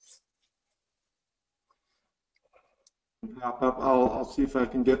 Pop up. I'll see if I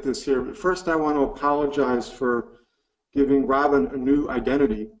can get this here. But first, I want to apologize for giving Robin a new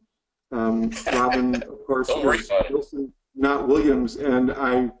identity. Robin, of course, is Wilson, not Williams, and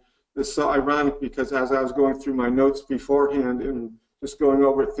it's so ironic because as I was going through my notes beforehand and just going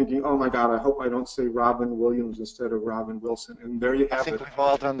over it, thinking, "Oh my God, I hope I don't say Robin Williams instead of Robin Wilson." And there you have it. I think we've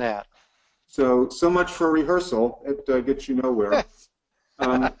all done that. So much for rehearsal. It gets you nowhere.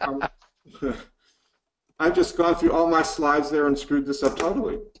 I've just gone through all my slides there and screwed this up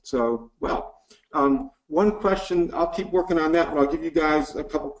totally. So, well, one question, I'll keep working on that, but I'll give you guys a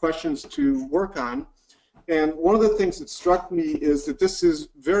couple questions to work on. And one of the things that struck me is that this is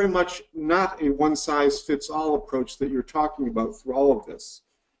very much not a one-size-fits-all approach that you're talking about through all of this.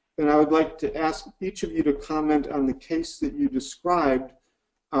 And I would like to ask each of you to comment on the case that you described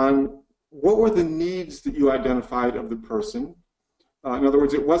on what were the needs that you identified of the person. In other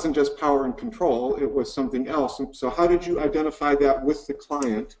words, it wasn't just power and control, it was something else. And so how did you identify that with the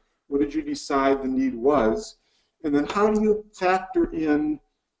client? What did you decide the need was? And then how do you factor in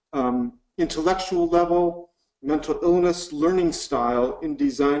intellectual level, mental illness, learning style in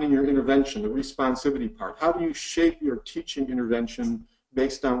designing your intervention, the responsivity part? How do you shape your teaching intervention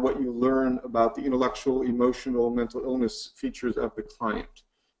based on what you learn about the intellectual, emotional, mental illness features of the client?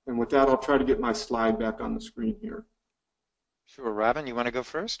 And with that, I'll try to get my slide back on the screen here. Sure. Robin, you want to go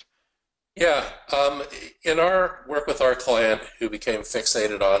first? Yeah. In our work with our client who became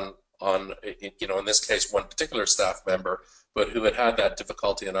fixated on, you know, in this case, one particular staff member, but who had that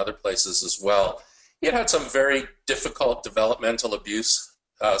difficulty in other places as well, he had some very difficult developmental abuse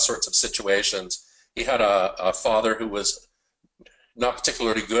sorts of situations. He had a father who was not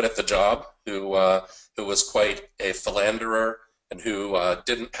particularly good at the job, who was quite a philanderer and who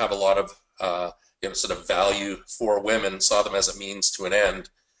didn't have a lot of you know, sort of value for women, saw them as a means to an end.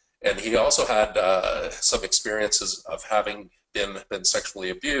 And he also had some experiences of having been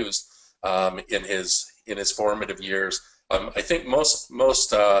sexually abused in his formative years. I think most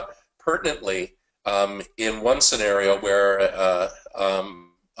pertinently, in one scenario where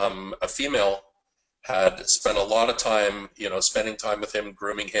a female had spent a lot of time, you know, spending time with him,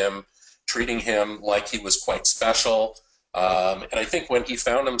 grooming him, treating him like he was quite special. And I think when he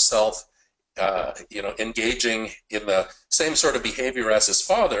found himself you know, engaging in the same sort of behavior as his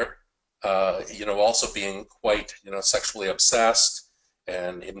father, you know, also being quite, you know, sexually obsessed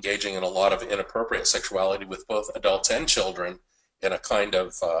and engaging in a lot of inappropriate sexuality with both adults and children in a kind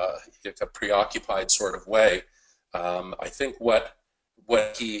of a preoccupied sort of way. I think what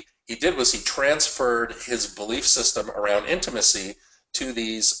he did was he transferred his belief system around intimacy to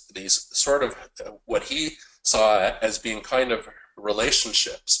these sort of what he saw as being kind of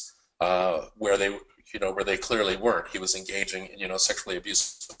relationships. Where they clearly weren't. He was engaging in, you know, sexually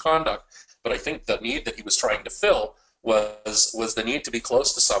abusive conduct. But I think the need that he was trying to fill was the need to be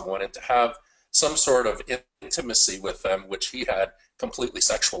close to someone and to have some sort of intimacy with them, which he had completely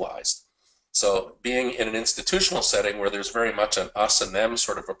sexualized. So being in an institutional setting where there's very much an us and them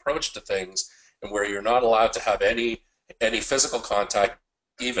sort of approach to things, and where you're not allowed to have any physical contact,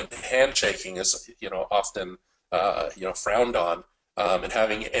 even handshaking is, you know, often you know, frowned on. And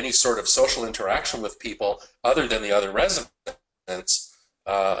having any sort of social interaction with people other than the other residents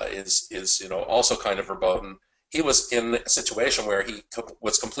is you know, also kind of verboten. He was in a situation where he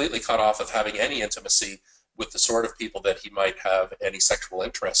was completely cut off of having any intimacy with the sort of people that he might have any sexual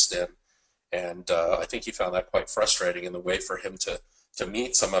interest in, and I think he found that quite frustrating. And the way for him to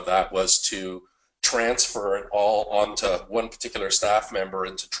meet some of that was to transfer it all onto one particular staff member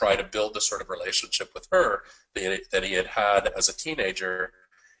and to try to build the sort of relationship with her that he had as a teenager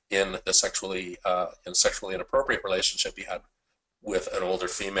in the sexually inappropriate relationship he had with an older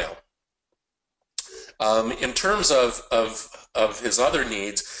female. In terms of his other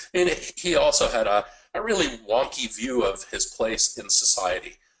needs, I mean, he also had a really wonky view of his place in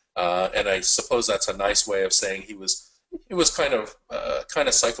society. And I suppose that's a nice way of saying he was kind of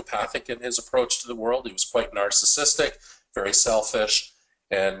psychopathic in his approach to the world. He was quite narcissistic, very selfish,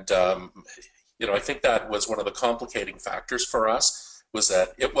 and I think that was one of the complicating factors for us, was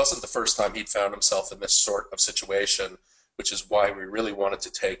that it wasn't the first time he'd found himself in this sort of situation, which is why we really wanted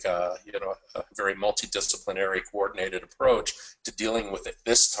to take a very multidisciplinary, coordinated approach to dealing with it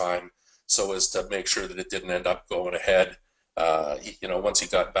this time, so as to make sure that it didn't end up going ahead. Once he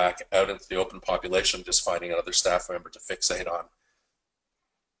got back out into the open population, just finding another staff member to fixate on.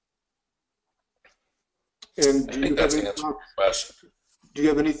 And I think that's the answer to your question. Do you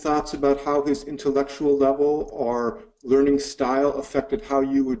have any thoughts about how his intellectual level or learning style affected how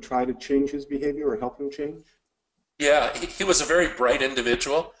you would try to change his behavior or help him change? Yeah, he was a very bright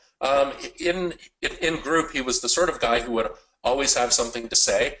individual. In group, he was the sort of guy who would always have something to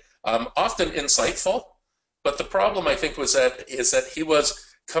say, often insightful. But the problem, I think, is that he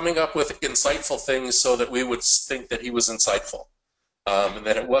was coming up with insightful things so that we would think that he was insightful, and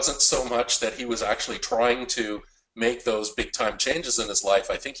that it wasn't so much that he was actually trying to make those big-time changes in his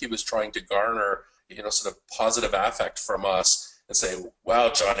life. I think he was trying to garner, sort of positive affect from us and say, "Wow,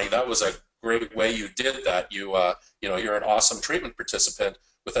 Johnny, that was a great way you did that. You're an awesome treatment participant,"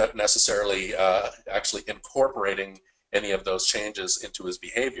 without necessarily actually incorporating any of those changes into his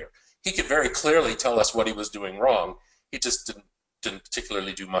behavior. He could very clearly tell us what he was doing wrong. He just didn't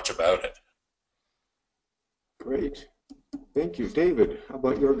particularly do much about it. Great. Thank you. David, how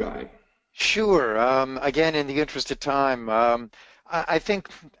about your guy? Sure. Again, in the interest of time, I think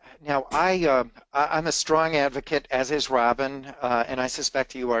now I'm a strong advocate, as is Robin, and I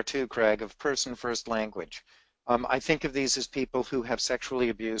suspect you are too, Craig, of person-first language. I think of these as people who have sexually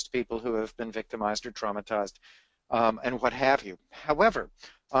abused, people who have been victimized or traumatized, and what have you. However,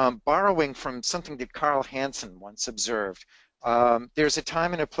 borrowing from something that Carl Hansen once observed, there's a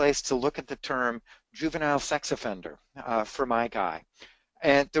time and a place to look at the term juvenile sex offender for my guy.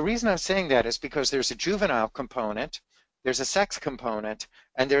 And the reason I'm saying that is because there's a juvenile component, there's a sex component,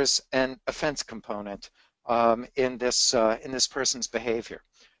 and there's an offense component in this person's behavior.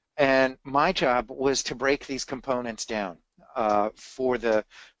 And my job was to break these components down for the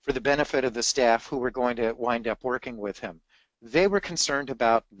benefit of the staff who were going to wind up working with him. They were concerned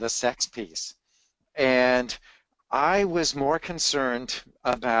about the sex piece, and I was more concerned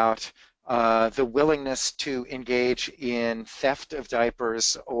about the willingness to engage in theft of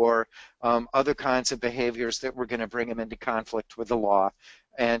diapers or other kinds of behaviors that were going to bring him into conflict with the law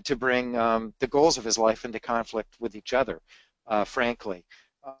and to bring the goals of his life into conflict with each other, frankly.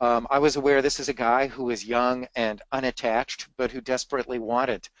 I was aware this is a guy who was young and unattached, but who desperately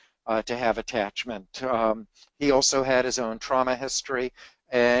wanted to have attachment. He also had his own trauma history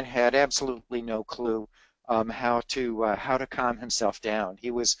and had absolutely no clue how to calm himself down. He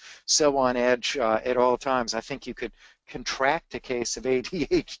was so on edge at all times. I think you could contract a case of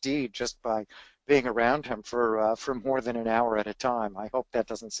ADHD just by being around him for more than an hour at a time. I hope that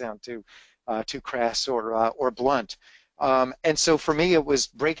doesn't sound too crass or blunt. And so for me, it was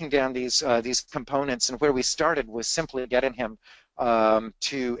breaking down these components, and where we started was simply getting him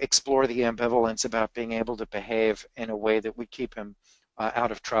to explore the ambivalence about being able to behave in a way that would keep him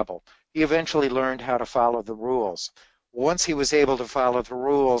out of trouble. He eventually learned how to follow the rules. Once he was able to follow the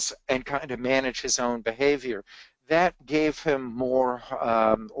rules and kind of manage his own behavior, that gave him more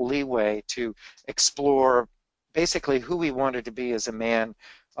leeway to explore basically who he wanted to be as a man,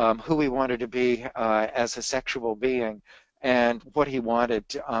 who he wanted to be as a sexual being, and what he wanted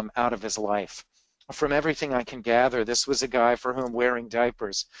out of his life. From everything I can gather, this was a guy for whom wearing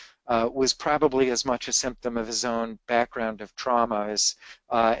diapers was probably as much a symptom of his own background of trauma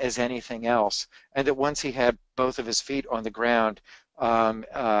as anything else, and that once he had both of his feet on the ground,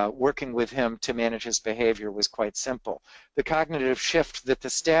 working with him to manage his behavior was quite simple. The cognitive shift that the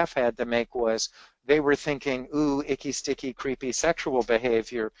staff had to make was they were thinking, ooh, icky, sticky, creepy sexual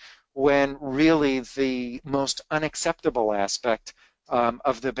behavior, when really the most unacceptable aspect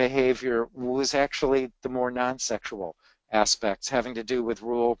of the behavior was actually the more non-sexual aspects, having to do with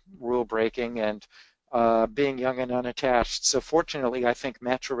rule breaking and being young and unattached. So fortunately, I think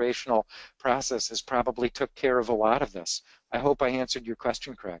maturational processes probably took care of a lot of this. I hope I answered your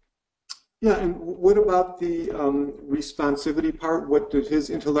question, Craig. Yeah, and what about the responsivity part? What did his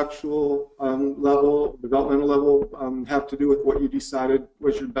intellectual level, developmental level, have to do with what you decided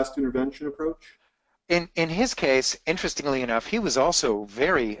was your best intervention approach? In his case, interestingly enough, he was also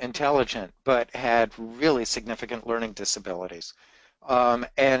very intelligent, but had really significant learning disabilities.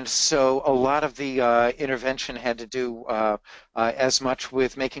 And so a lot of the intervention had to do as much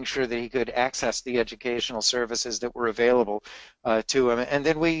with making sure that he could access the educational services that were available to him. And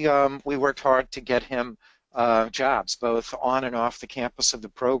then we worked hard to get him jobs, both on and off the campus of the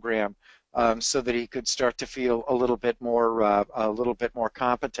program, so that he could start to feel a little bit more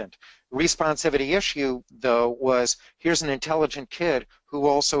competent. The responsivity issue, though, was here's an intelligent kid who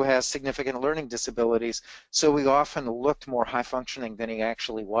also has significant learning disabilities, so he often looked more high functioning than he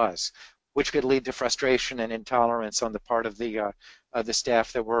actually was, which could lead to frustration and intolerance on the part of the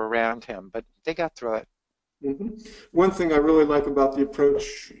staff that were around him. But they got through it. Mm-hmm. One thing I really like about the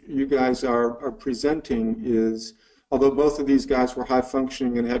approach you guys are presenting is, although both of these guys were high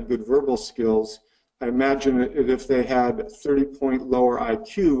functioning and had good verbal skills, I imagine that if they had 30-point lower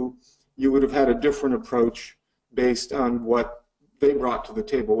IQ, you would have had a different approach based on what they brought to the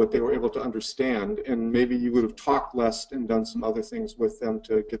table, what they were able to understand, and maybe you would have talked less and done some other things with them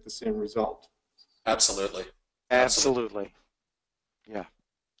to get the same result. Absolutely. Absolutely. Yeah.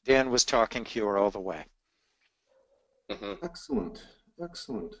 Dan was talking cure all the way. Mm-hmm. Excellent.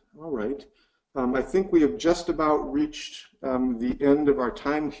 Excellent. All right. I think we have just about reached the end of our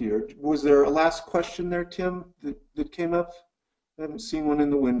time here. Was there a last question there, Tim, that came up? I haven't seen one in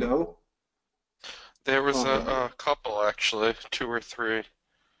the window. There was a couple, actually, 2 or 3.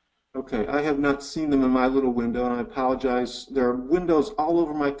 Okay, I have not seen them in my little window, and I apologize. There are windows all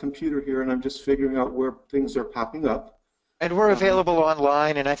over my computer here, and I'm just figuring out where things are popping up. And we're available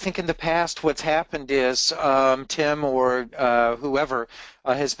online, and I think in the past what's happened is Tim or whoever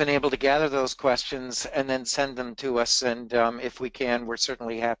has been able to gather those questions and then send them to us, and if we can, we're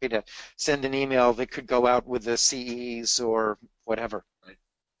certainly happy to send an email that could go out with the CEs or whatever.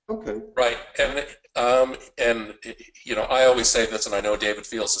 Okay. Right, and you know, I always say this, and I know David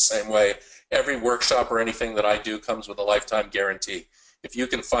feels the same way. Every workshop or anything that I do comes with a lifetime guarantee. If you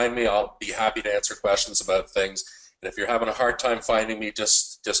can find me, I'll be happy to answer questions about things. And if you're having a hard time finding me,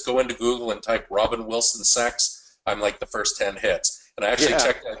 just go into Google and type Robin Wilson sex. I'm like the first 10 hits. And I actually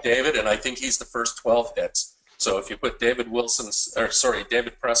checked out David, and I think he's the first 12 hits. So if you put David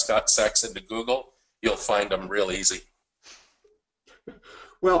Prescott sex into Google, you'll find him real easy.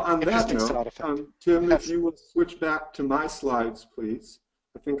 Well, on that note, Tim, if you will switch back to my slides, please.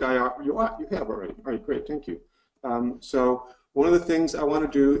 I think you have already. All right, great, thank you. So one of the things I want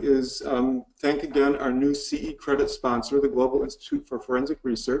to do is thank again our new CE credit sponsor, the Global Institute for Forensic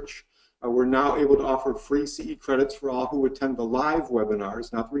Research. We're now able to offer free CE credits for all who attend the live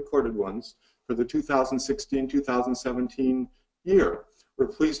webinars, not the recorded ones, for the 2016-2017 year. We're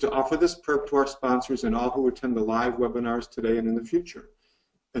pleased to offer this perk to our sponsors and all who attend the live webinars today and in the future.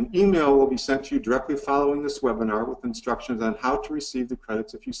 An email will be sent to you directly following this webinar with instructions on how to receive the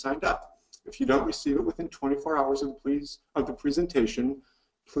credits if you signed up. If you don't receive it within 24 hours of the presentation,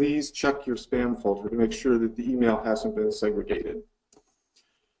 please check your spam folder to make sure that the email hasn't been segregated.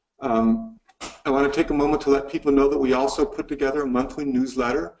 I want to take a moment to let people know that we also put together a monthly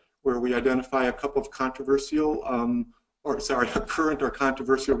newsletter where we identify a couple of controversial, a current or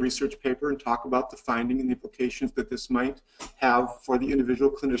controversial research paper and talk about the finding and the implications that this might have for the individual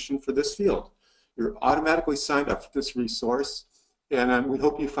clinician for this field. You're automatically signed up for this resource, and we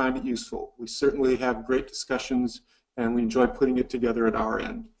hope you find it useful. We certainly have great discussions, and we enjoy putting it together at our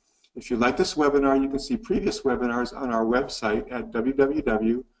end. If you like this webinar, you can see previous webinars on our website at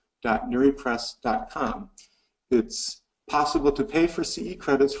www.nuripress.com. It's possible to pay for CE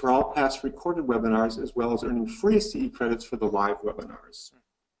credits for all past recorded webinars, as well as earning free CE credits for the live webinars.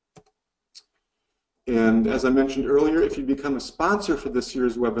 And as I mentioned earlier, if you become a sponsor for this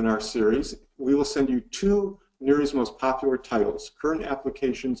year's webinar series, we will send you 2 NURI's most popular titles, Current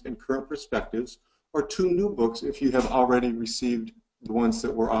Applications and Current Perspectives, or 2 new books if you have already received the ones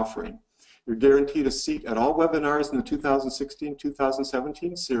that we're offering. You're guaranteed a seat at all webinars in the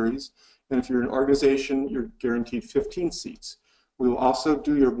 2016-2017 series, and if you're an organization, you're guaranteed 15 seats. We will also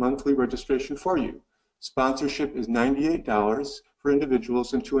do your monthly registration for you. Sponsorship is $98 for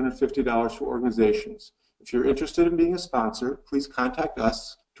individuals and $250 for organizations. If you're interested in being a sponsor, please contact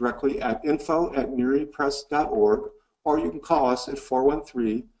us directly at info@nuripress.org, or you can call us at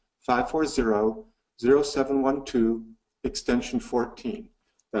 413-540-0712, extension 14.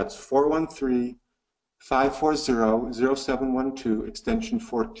 That's 413-540-0712, extension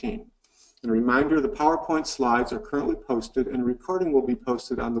 14. And a reminder, the PowerPoint slides are currently posted, and a recording will be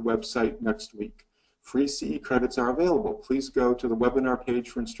posted on the website next week. Free CE credits are available. Please go to the webinar page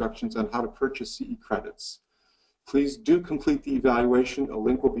for instructions on how to purchase CE credits. Please do complete the evaluation. A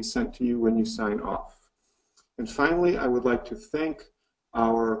link will be sent to you when you sign off. And finally, I would like to thank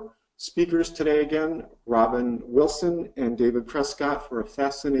our speakers today again, Robin Wilson and David Prescott, for a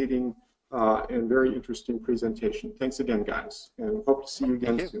fascinating and very interesting presentation. Thanks again, guys, and hope to see you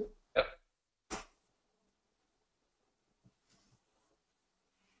again soon.